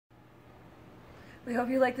We hope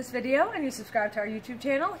you like this video and you subscribe to our YouTube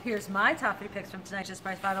channel. Here's my top 3 picks from tonight's Just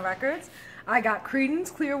Price Vinyl Records. I got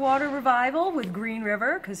Creedence Clearwater Revival with Green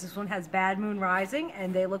River, because this one has Bad Moon Rising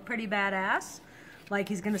and they look pretty badass. Like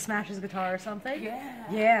he's gonna smash his guitar or something.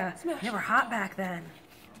 Yeah. They were hot back then,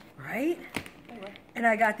 right? And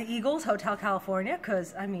I got the Eagles, Hotel California,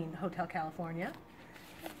 because, I mean, Hotel California.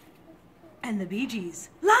 And the Bee Gees,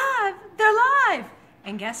 live! They're live!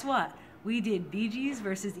 And guess what? We did Bee Gees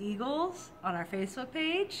versus Eagles on our Facebook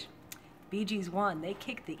page. Bee Gees won. They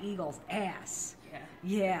kicked the Eagles' ass.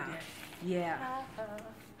 Yeah.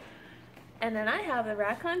 And then I have the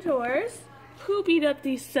Raconteurs, who beat up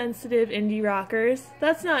these sensitive indie rockers.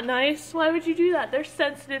 That's not nice. Why would you do that? They're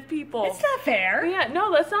sensitive people. It's not fair. Yeah,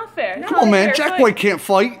 no, that's not fair. No. Come on, man. Jack White can't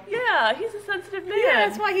fight. Yeah, he's a sensitive man. Yeah,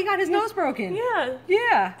 that's why he got his nose broken.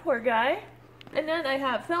 Yeah. Poor guy. And then I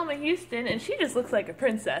have Thelma Houston, and she just looks like a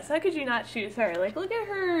princess. How could you not choose her? Like, look at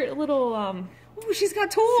her little, Ooh, she's got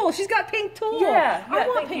tulle. She's got pink tulle. Yeah, I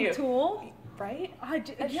want pink tulle. Right? I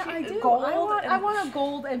do. Gold I want a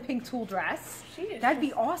gold and pink tulle dress. That'd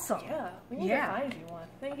be awesome. Yeah, we need to find you one.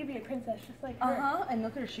 Then you'd be a princess just like her. And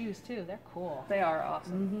look at her shoes, too. They're cool. They are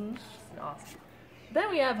awesome. Awesome. Then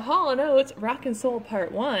we have Hall & Oates, Rock and Soul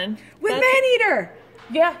Part 1. With Maneater!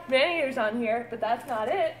 Yeah, Maneater's on here, but that's not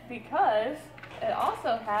it, because it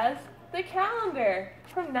also has the calendar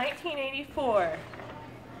from 1984.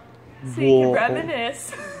 So you can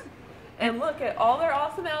reminisce and look at all their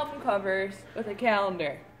awesome album covers with a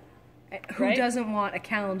calendar. Who doesn't want a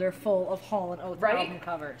calendar full of Hall & Oates album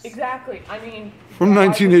covers? Exactly. I mean... From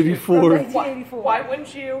 1984. From 1984. Why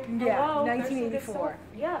wouldn't you? Yeah, Hello, 1984.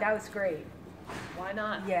 Yeah. That was great. Why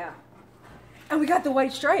not? Yeah. And we got the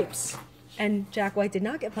White Stripes. And Jack White did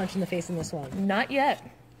not get punched in the face in this one. Not yet.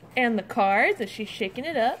 And the Cars, as she's shaking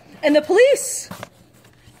it up. And the Police.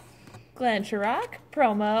 Glenn Chirac,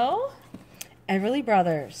 Promo. Everly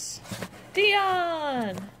Brothers.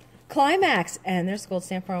 Dion. Climax. And there's Gold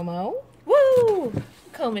Stamp Promo. Woo!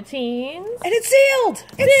 Comatines. And it's sealed!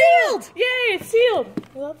 It's sealed! Yay, it's sealed!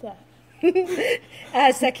 I love that.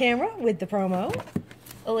 Aztec Camera with the promo.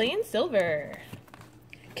 Elaine Silver.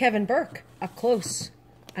 Kevin Burke, up close.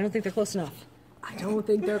 I don't think they're close enough. I don't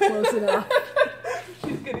think they're close enough.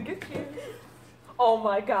 She's gonna get you. Oh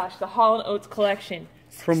my gosh, the Hall & Oates collection.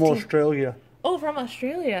 From Australia. Oh, from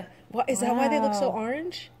Australia. What, is that why they look so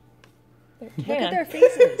orange? Look at their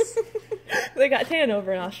faces. They got tan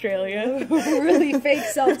over in Australia. Really fake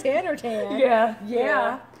self-tanner tan.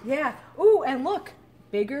 Yeah. Ooh, and look.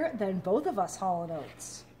 Bigger than both of us Hall &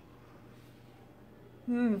 Oates.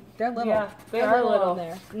 They're little. Yeah, they're little on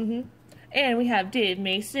there. And we have Dave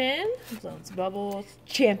Mason, Zones Bubbles,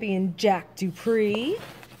 Champion Jack Dupree,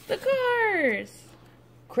 the Cars,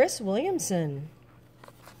 Chris Williamson,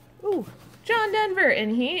 ooh, John Denver,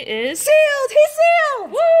 and he is sealed. He's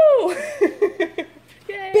sealed. Woo!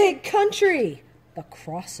 Yay. Big Country, The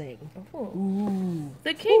Crossing. Ooh.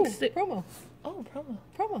 The Kinks. Promo. Oh,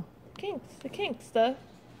 Promo. Kinks. The Kinks. Yeah,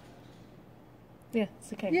 it's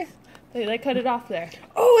the Kinks. Yeah. They cut it off there.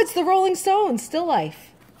 Oh, it's the Rolling Stones. Still Life.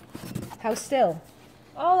 How still?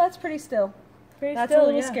 Oh, that's pretty still. That's a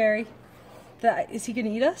little scary. Is he going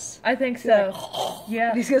to eat us? I think so.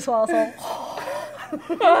 Yeah. He's going to swallow us all.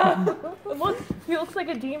 Look, he looks like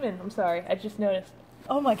a demon. I'm sorry. I just noticed.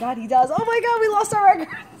 Oh my god, he does. Oh my god, we lost our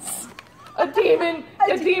records. A demon.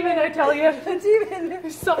 A demon, I tell you. A demon. He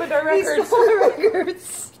summoned our records. He stole our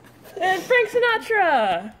records. And Frank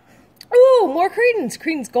Sinatra. Ooh, more Creedence.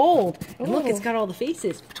 Creedence Gold. And look, it's got all the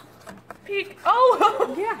faces. Peek.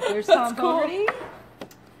 Oh! Yeah, there's Tom Fogerty.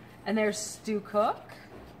 And there's Stu Cook.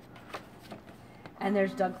 And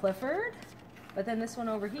there's Doug Clifford. But then this one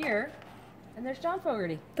over here. And there's John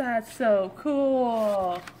Fogerty. That's so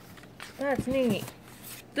cool. That's neat.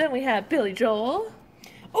 Then we have Billy Joel.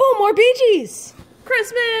 Oh, more Bee Gees.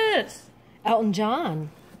 Christmas. Elton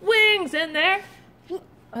John. Wings in there.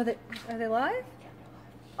 Are they live?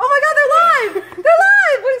 Oh my god, they're live! They're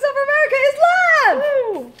live! Wings Over America is live!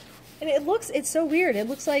 Woo! And it's so weird. It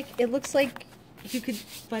looks like you could,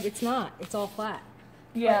 but it's not. It's all flat.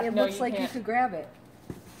 Yeah, but it looks like you could grab it.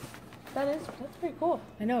 That's pretty cool.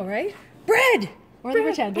 I know, right? Bread! Or the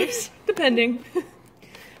Pretenders. Depending.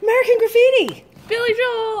 American Graffiti! Billy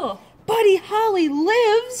Joel! Buddy Holly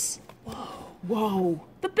Lives! Whoa.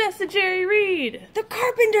 The Best of Jerry Reed! The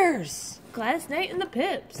Carpenters! Gladys Knight and the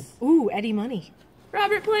Pips! Ooh, Eddie Money.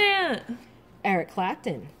 Robert Plant! Eric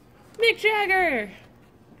Clapton. Mick Jagger!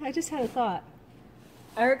 I just had a thought.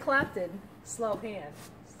 Eric Clapton. Slow hand.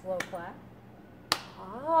 Slow clap.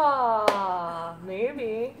 Ah,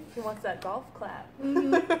 maybe. He wants that golf clap.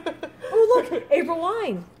 Oh, look! April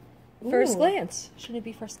Wine. First Glance. Shouldn't it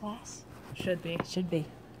be First Class? Should be. Should be.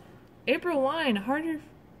 April wine, harder,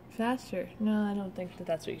 faster. No, I don't think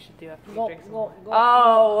that's what you should do after you drink some wine. Go.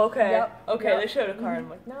 Oh, okay. Yep, Okay, yep. they showed a card. I'm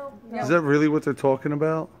like, no. Is that really what they're talking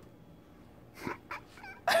about?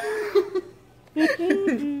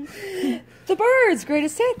 The Birds'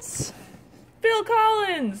 greatest hits. Phil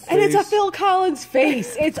Collins. And it's a Face. Phil Collins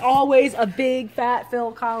face. It's always a big, fat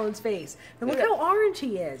Phil Collins face. And look how orange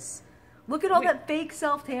he is. Look at all that fake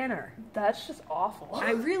self-tanner. That's just awful.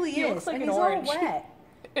 It really He is. looks like And an he's orange. all wet.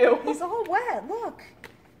 Ew. He's all wet. Look.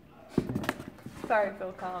 Sorry,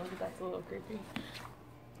 Phil Collins, but that's a little creepy.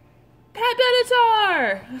 Pat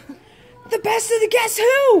Benatar. The best of the Guess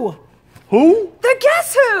Who. Who? The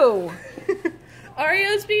Guess Who.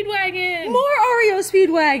 REO Speedwagon. More REO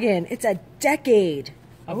Speedwagon. It's a decade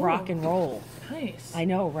of Ooh. rock and roll. Nice. I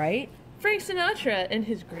know, right? Frank Sinatra and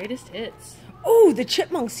his greatest hits. Oh, the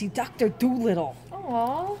Chipmunks see Dr. Doolittle.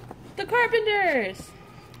 Aww. The Carpenters.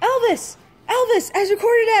 Elvis, as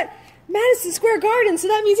recorded at Madison Square Garden, so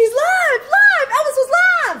that means he's live! Elvis was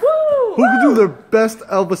live! Woo! Who could do their best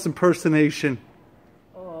Elvis impersonation?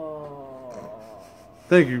 Oh.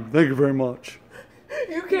 Thank you very much.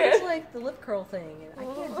 You It's can't. like the lip curl thing, and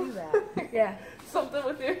I can't do that. Yeah. Something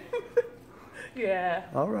with your. Yeah.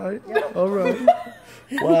 All right. All right.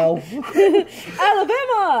 Wow.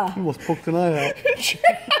 Alabama! Almost poked an eye out.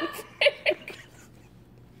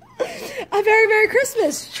 A very Merry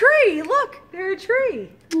Christmas tree! Look, they're a tree.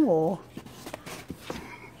 Aw.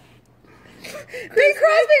 Bing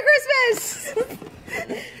Crosby Christmas!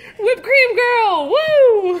 Whipped Cream Girl.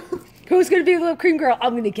 Woo! Who's gonna be the whipped cream girl?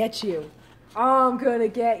 I'm gonna get you. I'm gonna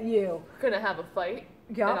get you. Gonna have a fight.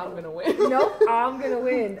 Yeah. And I'm gonna win. Nope, I'm gonna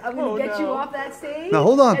win. I'm gonna Oh, get you no. off that stage. Now,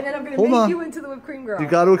 hold on. And then I'm gonna Hold make on. you into the whipped cream girl. You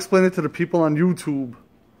got to explain it to the people on YouTube.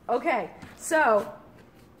 Okay, so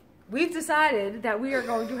we've decided that we are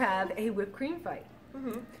going to have a whipped cream fight.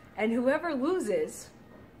 And whoever loses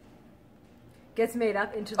gets made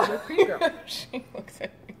up into the whipped cream girl. She looks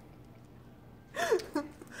at me.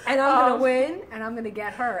 And I'm gonna win, and I'm gonna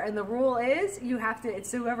get her. And the rule is, you have to.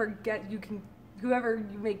 It's whoever you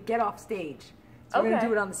make get off stage. So we're gonna Okay.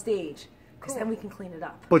 do it on the stage, because Cool. then we can clean it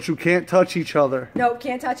up. But you can't touch each other. No,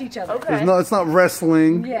 can't touch each other. Okay. It's not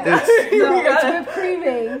wrestling. Yeah. It's, No, We it's got it. whipped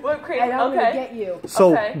creaming. Whipped cream, And I'm gonna okay. get you.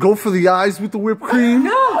 so Okay. go for the eyes with the whipped cream. No,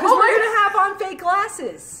 because Oh we're my- gonna have on fake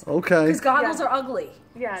glasses. Okay. Because goggles Yeah. are ugly.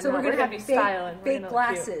 Yeah, So no, we're gonna have be fake, styling. We're fake gonna look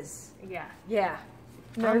glasses. cute. Yeah. Yeah.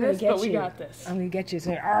 I'm Nervous, gonna get but we you. got this. I'm gonna get you.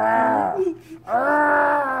 Say, "Arr,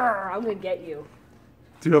 arr." I'm gonna get you.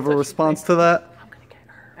 Do you have a response to that? I'm gonna get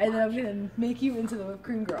her. And then I'm gonna make you into the whipped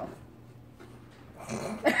cream girl.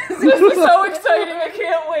 This is so exciting. I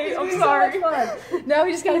can't wait. I'm sorry. So much fun. Now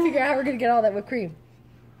we just gotta figure out how we're gonna get all that whipped cream.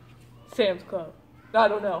 Sam's Club. I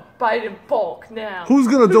don't know. Buy it in bulk now. Who's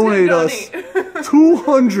gonna donate us donate?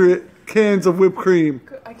 200 cans of whipped cream?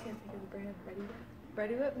 I can't think of the brand. Ready?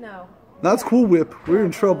 Ready Whip? No. That's Cool Whip. We're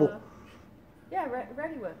in trouble. Yeah,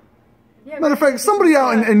 Ready Whip. Yeah, Matter of Ready fact, Whip. somebody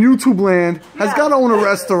out in YouTube land has Yeah. got to own a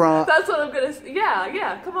restaurant. That's what I'm gonna say.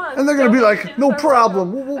 Yeah. Come on. And they're going to be like, Donations no are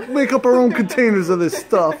problem. We'll make up our own containers of this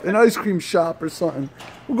stuff. An ice cream shop or something.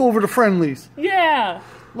 We'll go over to Friendly's. welcome. Yeah.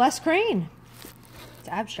 Les Crane. It's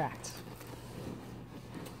abstract.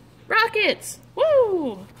 Rockets.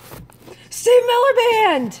 Woo. Steve Miller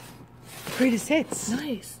Band. Greatest hits.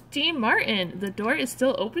 Nice. Dean Martin. The door is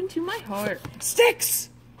still open to my heart. Sticks.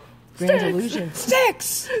 Grand Sticks. Illusion.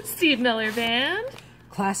 Sticks. Steve Miller Band.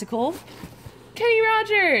 Classical. Kenny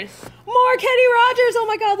Rogers. More Kenny Rogers. Oh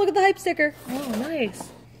my God! Look at the hype sticker. Oh, nice.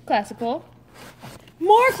 Classical.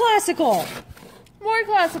 More classical. More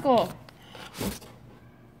classical.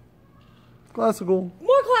 Classical.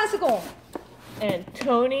 More classical. And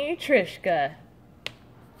Tony Trishka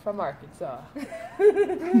from Arkansas.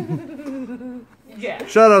 Yeah.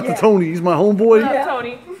 Shout out to Tony. He's my homeboy. Love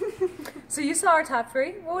Tony. So you saw our top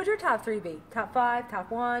three. What would your top three be? Top five, top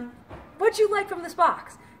one? What'd you like from this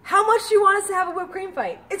box? How much do you want us to have a whipped cream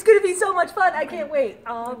fight? It's gonna be so much fun. I can't wait.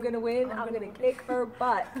 I'm gonna win. I'm gonna kick her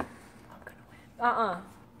butt. I'm gonna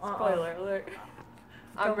win. Spoiler alert.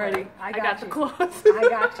 I'm Don't ready. worry. I got got the you. claws. I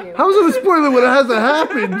got you. How's it a spoiler when it hasn't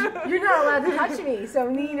happened? You're not allowed to touch me, so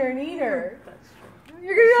neener.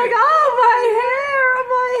 You're gonna be like, oh my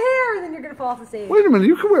hair, and then you're gonna fall off the stage. Wait a minute.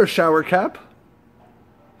 You can wear a shower cap.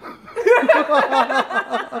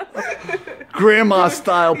 Grandma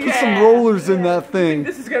style. Put some Yeah. rollers in that thing.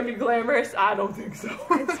 This is gonna be glamorous. I don't think so.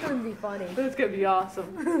 It's gonna be funny. It's gonna be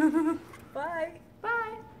awesome. Bye.